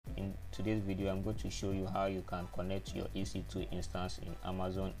today's video I'm going to show you how you can connect your EC2 instance in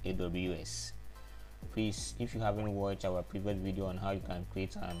Amazon AWS. Please, if you haven't watched our previous video on how you can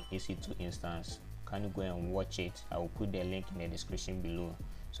create an EC2 instance, can you go and watch it? I will put the link in the description below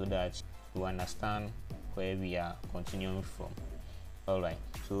so that you understand where we are continuing from. Alright,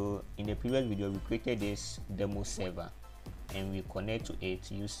 so in the previous video we created this demo server and we connect to it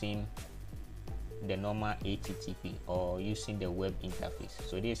using the normal HTTP or using the web interface.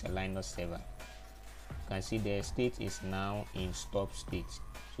 So this is a Linux server. You can see the state is now in stop state.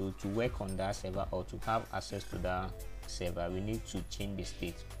 So to work on that server or to have access to that server, we need to change the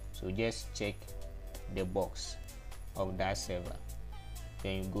state. So just check the box of that server,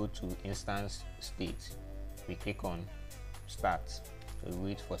 then you go to instance state, we click on start. So we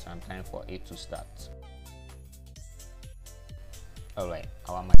wait for some time for it to start. Alright,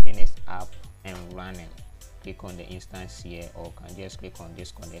 our machine is up and running. Click on the instance here, or can just click on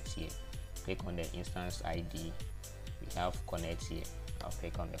this connect here. Click on the instance ID, we have connect here. I'll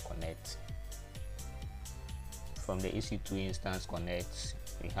click on the connect. From the EC2 instance connect,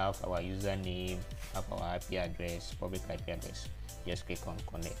 we have our username, have our IP address, public IP address. Just click on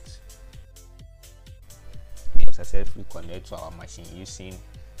connect. We will successfully connect to our machine using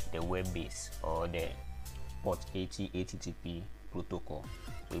the web base or the port 80 HTTP protocol.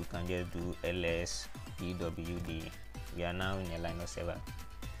 So you can just do ls pwd. We are now in a Linux server.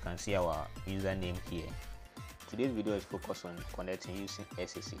 You can see our username here. Today's video is focused on connecting using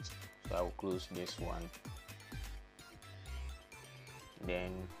SSH. So I will close this one.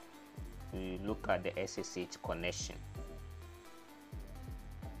 Then we look at the SSH connection.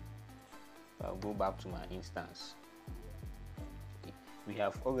 So I'll go back to my instance. Okay. We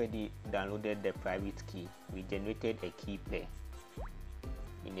have already downloaded the private key. We generated a key pair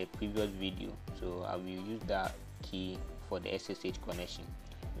in a previous video, so I will use that key for the SSH connection.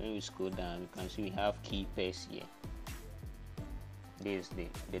 When we scroll down, you can see we have key pairs here. This is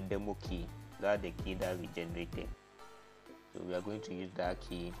the demo key. That's the key that we generated. So we are going to use that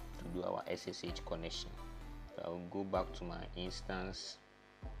key to do our SSH connection. So I will go back to my instance,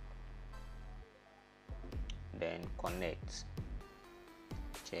 then connect.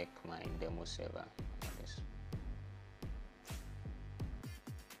 Check my demo server.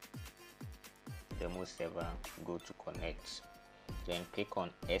 Demo server, go to connect, then click on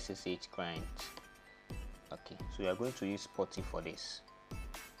SSH Client. Okay, so we are going to use PuTTY for this.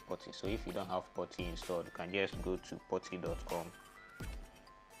 PuTTY. So if you don't have PuTTY installed, you can just go to putty.com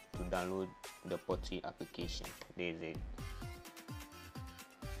to download the PuTTY application. There is it.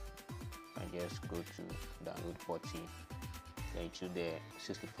 And just go to download PuTTY. Then choose the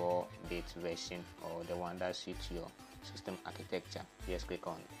 64-bit version or the one that suits your system architecture. Just click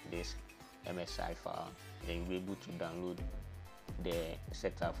on this MSI file, then you'll be able to download the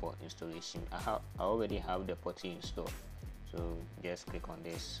setup for installation. I already have the PuTTY installed, so just click on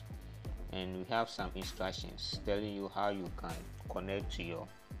this, and we have some instructions telling you how you can connect to your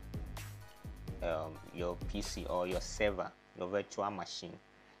PC or your server, your virtual machine,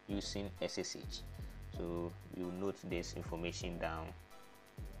 using SSH. So you note this information down.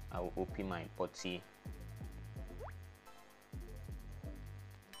 I will open my PuTTY.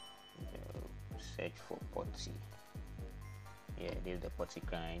 Search for PuTTY. Yeah, this is the PuTTY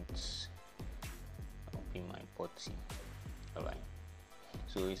client. Open my PuTTY. Alright,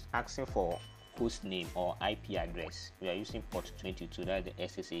 so it's asking for host name or IP address. We are using port 22, that's the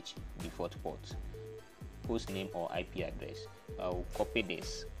SSH default port. Host name or IP address. I will copy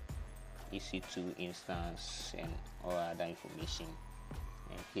this EC2 instance and all other information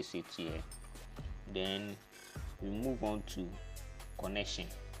and paste it here. Then we move on to connection.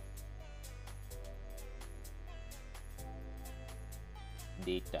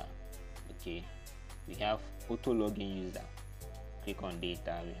 Data. Okay, we have auto login user. Click on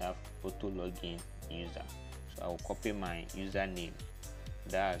data, we have auto login user. So I will copy my username,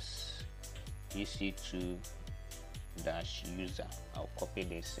 that's EC2 user. I'll copy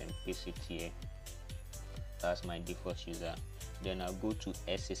this and paste it here. That's my default user. Then I'll go to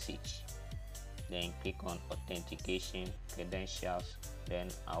SSH, then click on authentication credentials. Then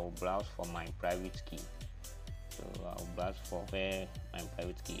I'll browse for my private key. So I'll browse for where my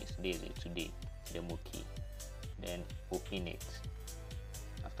private key is. There is it, today demo key. Then open it.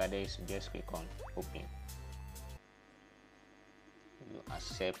 After this, just click on open. You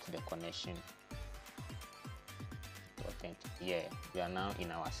accept the connection. Yeah, we are now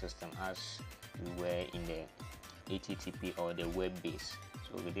in our system as we were in the HTTP or the web base.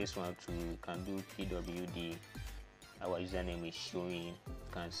 So with this one too, you can do pwd. Our username is showing. You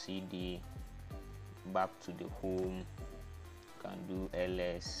can cd back to the home, can do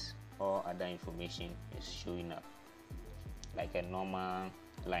ls all other information is showing up like a normal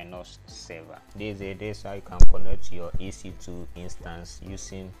Linux server. This is how you can connect your EC2 instance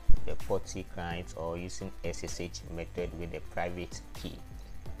using the PuTTY client or using SSH method with the private key.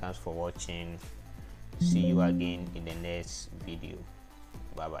 Thanks for watching. See you again in the next video.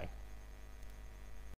 Bye bye.